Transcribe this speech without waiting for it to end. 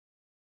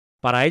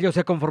Para ello se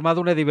ha conformado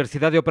una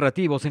diversidad de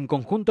operativos en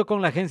conjunto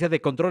con la Agencia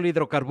de Control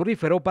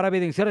Hidrocarburífero para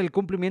evidenciar el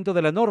cumplimiento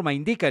de la norma,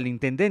 indica el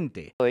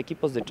intendente.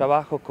 Equipos de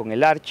trabajo con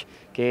el ARCH,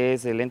 que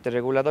es el ente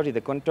regulador y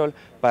de control,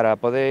 para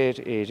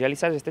poder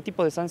realizar este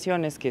tipo de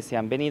sanciones que se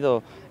han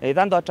venido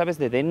dando a través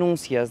de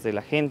denuncias de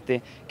la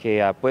gente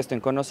que ha puesto en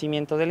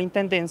conocimiento de la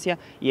intendencia,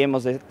 y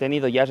hemos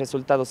tenido ya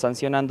resultados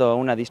sancionando a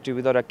una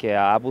distribuidora que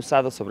ha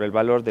abusado sobre el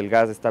valor del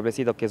gas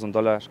establecido, que es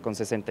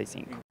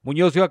 $1,65.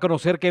 Muñoz dio a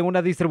conocer que en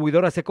una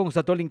distribuidora se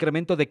constató el incremento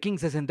de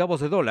 15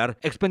 centavos de dólar,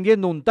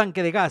 expendiendo un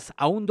tanque de gas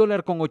a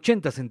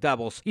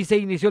 $1,80 y se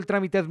inició el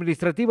trámite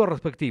administrativo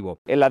respectivo.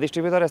 La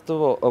distribuidora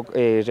estuvo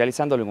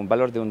realizándolo en un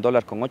valor de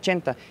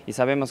 $1,80 y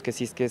sabemos que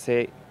si es que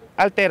se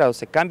altera o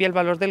se cambia el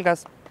valor del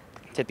gas,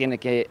 se tiene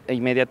que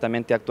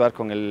inmediatamente actuar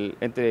con el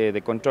ente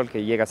de control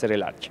que llega a ser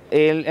el ARCH.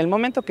 El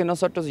momento que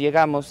nosotros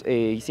llegamos,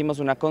 hicimos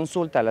una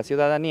consulta a la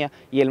ciudadanía,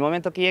 y el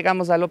momento que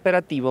llegamos al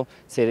operativo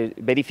se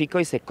verificó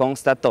y se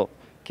constató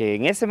que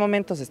en ese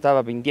momento se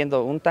estaba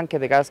vendiendo un tanque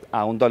de gas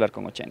a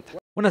 $1,80.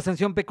 Una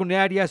sanción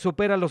pecuniaria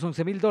supera los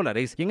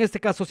 $11,000 y en este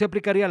caso se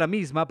aplicaría la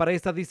misma para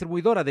esta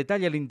distribuidora,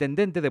 detalla el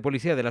intendente de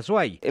policía de la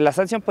SUAY. La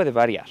sanción puede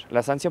variar,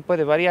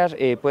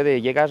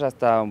 puede llegar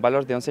hasta un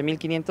valor de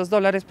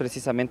 $11,500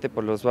 precisamente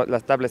por la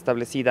tabla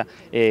establecida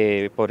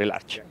por el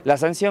ARCH. La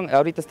sanción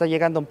ahorita está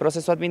llegando a un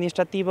proceso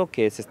administrativo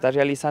que se está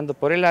realizando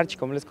por el ARCH,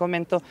 como les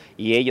comento,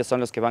 y ellos son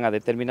los que van a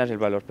determinar el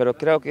valor, pero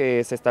creo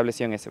que se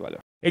estableció en ese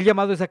valor. El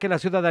llamado es a que la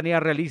ciudadanía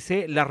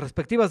realice las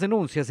respectivas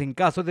denuncias en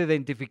caso de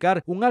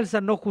identificar un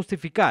alza no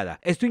justificada.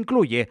 Esto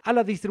incluye a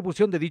la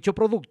distribución de dicho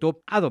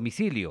producto a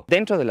domicilio.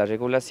 Dentro de la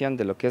regulación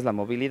de lo que es la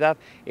movilidad,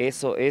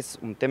 eso es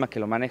un tema que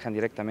lo manejan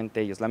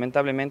directamente ellos.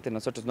 Lamentablemente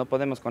nosotros no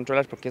podemos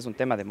controlar porque es un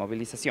tema de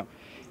movilización.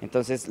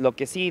 Entonces, lo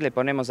que sí le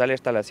ponemos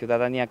alerta a la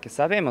ciudadanía, que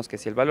sabemos que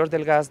si el valor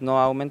del gas no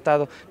ha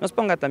aumentado, nos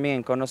ponga también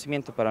en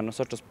conocimiento para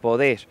nosotros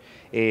poder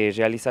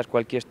realizar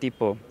cualquier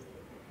tipo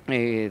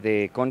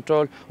de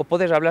control, o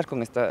poder hablar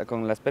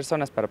con las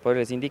personas para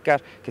poderles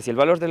indicar que si el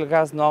valor del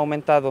gas no ha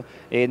aumentado,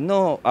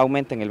 no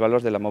aumenten el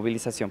valor de la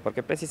movilización,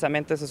 porque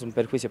precisamente eso es un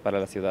perjuicio para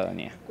la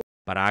ciudadanía.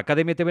 Para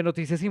Academia TV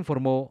Noticias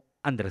informó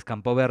Andrés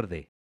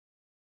Campoverde.